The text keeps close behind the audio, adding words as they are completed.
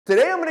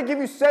Today I'm going to give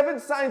you 7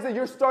 signs that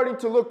you're starting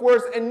to look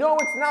worse, and no,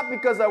 it's not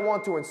because I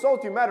want to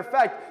insult you. Matter of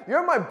fact,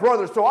 you're my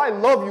brother, so I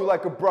love you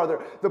like a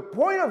brother. The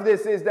point of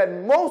this is that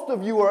most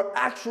of you are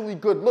actually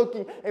good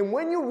looking, and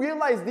when you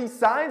realize these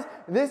signs,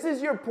 this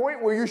is your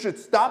point where you should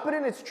stop it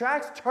in its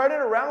tracks, turn it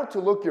around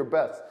to look your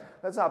best.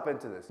 Let's hop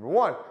into this. Number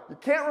 1, you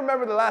can't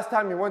remember the last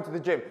time you went to the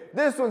gym.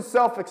 This one's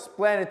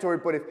self-explanatory,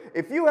 but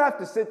if you have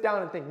to sit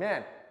down and think,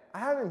 man, I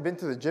haven't been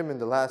to the gym in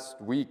the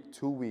last week,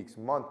 2 weeks,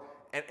 month,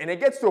 and it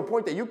gets to a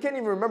point that you can't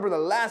even remember the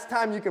last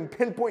time you can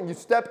pinpoint you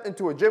stepped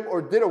into a gym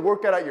or did a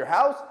workout at your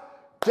house,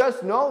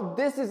 just know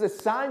this is a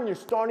sign you're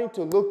starting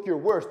to look your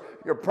worst.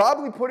 You're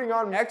probably putting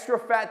on extra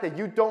fat that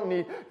you don't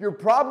need. You're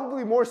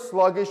probably more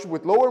sluggish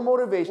with lower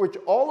motivation, which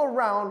all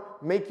around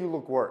make you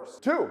look worse.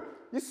 2,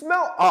 you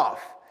smell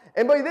off.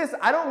 And by this,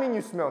 I don't mean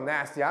you smell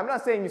nasty. I'm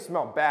not saying you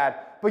smell bad,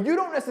 but you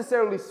don't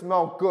necessarily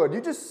smell good.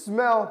 You just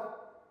smell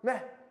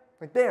meh,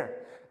 like there.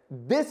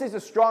 This is a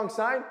strong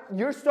sign.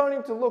 You're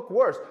starting to look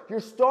worse.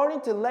 You're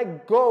starting to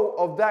let go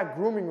of that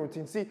grooming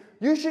routine. See,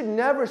 you should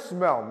never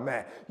smell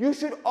meh. You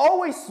should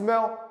always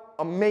smell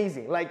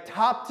amazing, like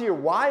top tier.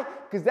 Why?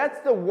 Because that's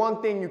the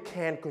one thing you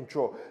can't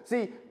control.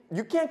 See,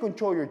 you can't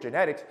control your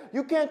genetics.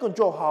 You can't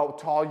control how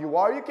tall you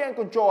are. You can't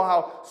control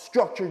how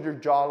structured your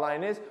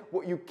jawline is.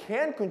 What you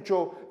can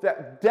control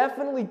that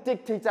definitely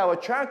dictates how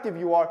attractive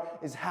you are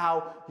is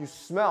how you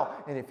smell.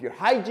 And if your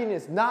hygiene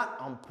is not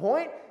on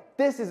point,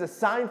 this is a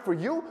sign for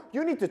you.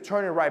 You need to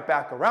turn it right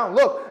back around.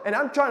 Look, and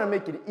I'm trying to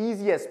make it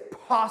easy as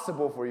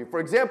possible for you. For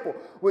example,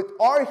 with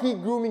our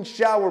Heat Grooming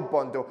Shower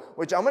Bundle,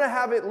 which I'm going to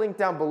have it linked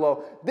down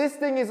below, this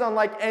thing is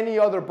unlike any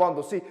other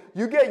bundle. See,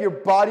 you get your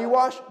body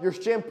wash, your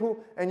shampoo,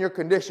 and your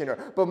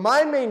conditioner. But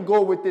my main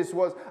goal with this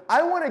was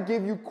I want to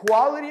give you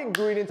quality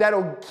ingredients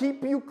that'll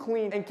keep you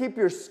clean and keep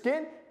your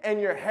skin and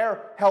your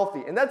hair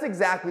healthy. And that's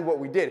exactly what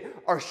we did.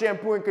 Our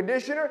shampoo and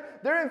conditioner,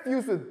 they're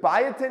infused with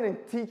biotin and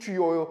tea tree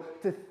oil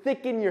to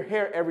thicken your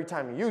hair every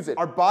time you use it.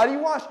 Our body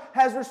wash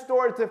has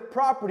restorative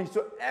properties,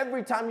 so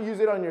every time you use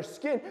it on your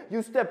skin,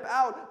 you step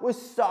out with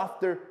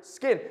softer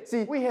skin.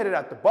 See, we hit it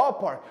at the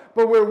ballpark.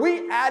 But where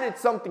we added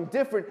something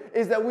different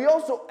is that we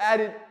also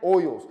added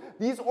oils.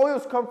 These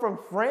oils come from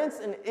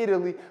France and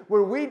Italy,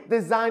 where we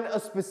designed a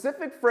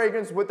specific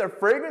fragrance with our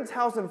fragrance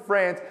house in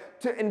France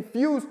to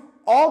infuse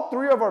all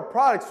 3 of our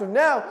products. So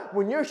now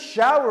when you're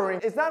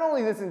showering, it's not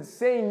only this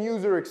insane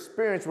user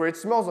experience where it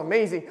smells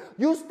amazing,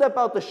 you step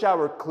out the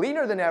shower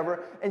cleaner than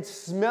ever and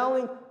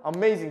smelling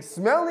amazing,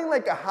 smelling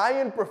like a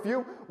high-end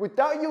perfume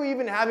without you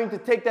even having to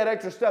take that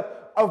extra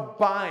step of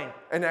buying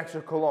an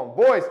extra cologne.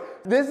 Boys,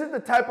 this is the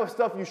type of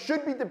stuff you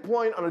should be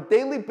deploying on a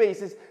daily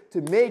basis to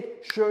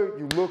make sure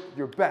you look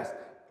your best.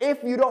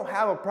 If you don't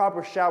have a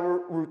proper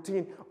shower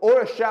routine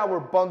or a shower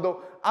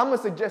bundle, I'm going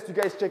to suggest you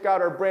guys check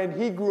out our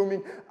brand Heat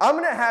Grooming. I'm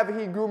going to have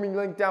Heat Grooming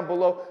linked down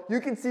below.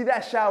 You can see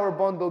that shower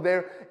bundle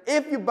there.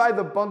 If you buy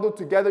the bundle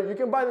together, you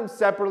can buy them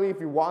separately if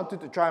you want to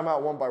try them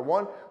out one by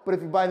one. But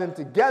if you buy them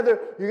together,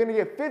 you're going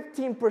to get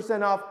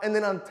 15% off. And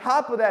then on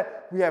top of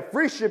that, we have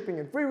free shipping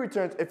and free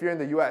returns if you're in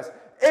the US.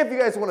 If you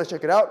guys want to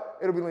check it out,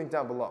 it'll be linked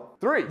down below.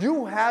 3,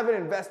 you haven't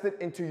invested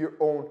into your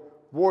own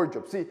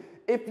wardrobe. See,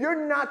 if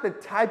you're not the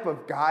type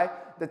of guy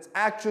that's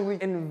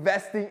actually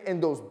investing in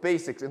those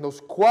basics, in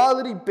those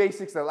quality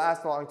basics that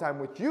last a long time,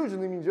 which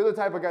usually means you're the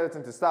type of guy that's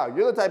into style.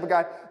 You're the type of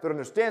guy that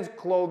understands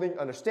clothing,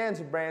 understands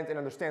brands, and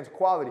understands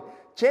quality.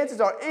 Chances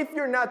are, if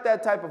you're not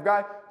that type of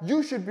guy,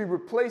 you should be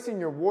replacing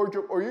your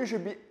wardrobe, or you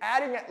should be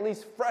adding at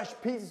least fresh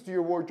pieces to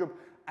your wardrobe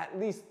at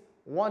least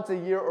once a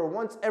year or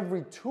once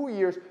every 2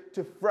 years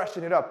to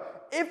freshen it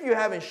up. If you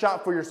haven't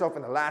shopped for yourself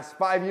in the last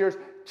 5 years,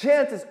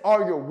 chances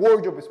are your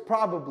wardrobe is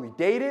probably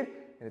dated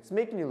and it's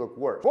making you look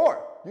worse.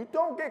 4, you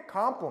don't get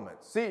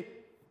compliments. See,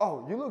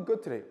 oh, you look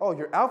good today. Oh,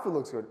 your outfit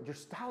looks good. Your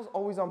style's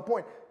always on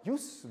point. You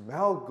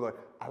smell good.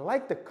 I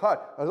like the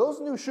cut. Are those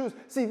new shoes?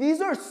 See,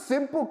 these are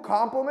simple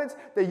compliments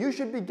that you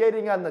should be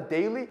getting on the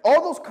daily.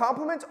 All those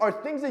compliments are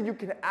things that you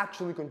can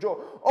actually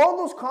control. All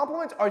those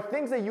compliments are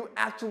things that you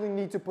actually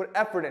need to put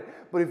effort in.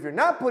 But if you're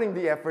not putting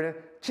the effort in,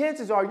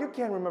 chances are you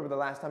can't remember the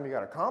last time you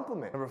got a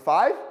compliment. Number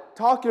 5,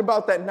 talking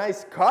about that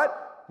nice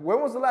cut. When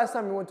was the last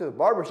time you went to the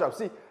barbershop?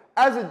 See,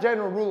 as a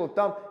general rule of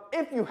thumb,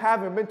 if you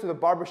haven't been to the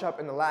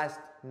barbershop in the last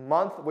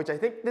month, which I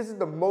think this is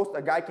the most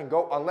a guy can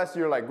go unless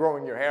you're like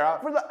growing your hair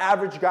out. For the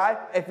average guy,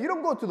 if you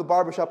don't go to the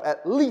barbershop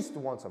at least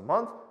once a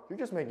month, you're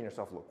just making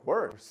yourself look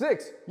worse.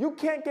 6, you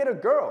can't get a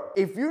girl.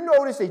 If you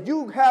notice that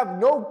you have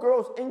no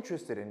girls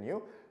interested in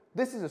you,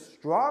 this is a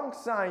strong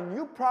sign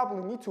you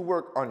probably need to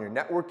work on your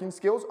networking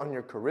skills, on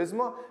your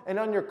charisma, and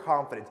on your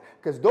confidence.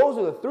 Because those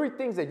are the 3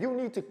 things that you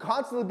need to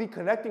constantly be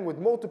connecting with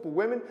multiple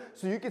women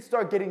so you can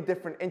start getting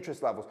different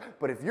interest levels.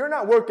 But if you're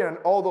not working on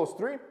all those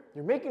 3,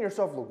 you're making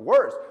yourself look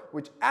worse,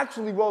 which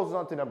actually rolls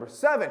on to number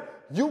 7.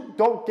 You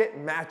don't get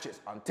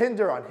matches on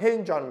Tinder, on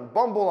Hinge, on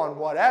Bumble, on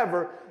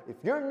whatever. If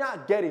you're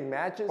not getting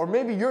matches, or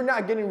maybe you're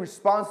not getting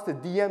response to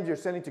DMs you're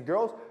sending to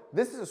girls,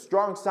 this is a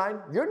strong sign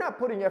you're not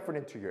putting effort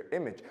into your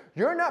image.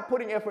 You're not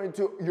putting effort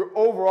into your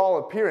overall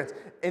appearance,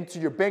 into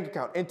your bank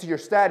account, into your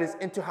status,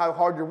 into how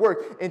hard you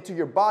work, into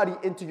your body,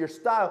 into your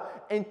style,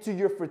 into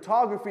your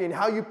photography, and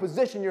how you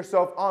position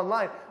yourself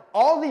online.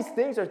 All these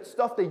things are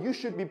stuff that you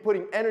should be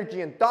putting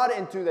energy and thought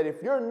into, that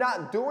if you're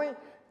not doing,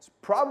 it's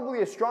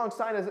probably a strong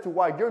sign as to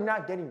why you're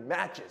not getting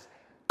matches.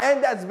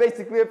 And that's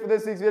basically it for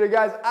this week's video,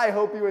 guys. I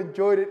hope you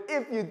enjoyed it.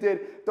 If you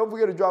did, don't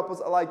forget to drop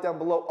us a like down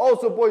below.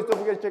 Also, boys, don't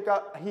forget to check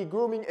out He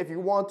Grooming if you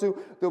want to.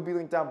 They'll be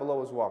linked down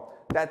below as well.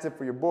 That's it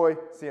for your boy.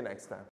 See you next time.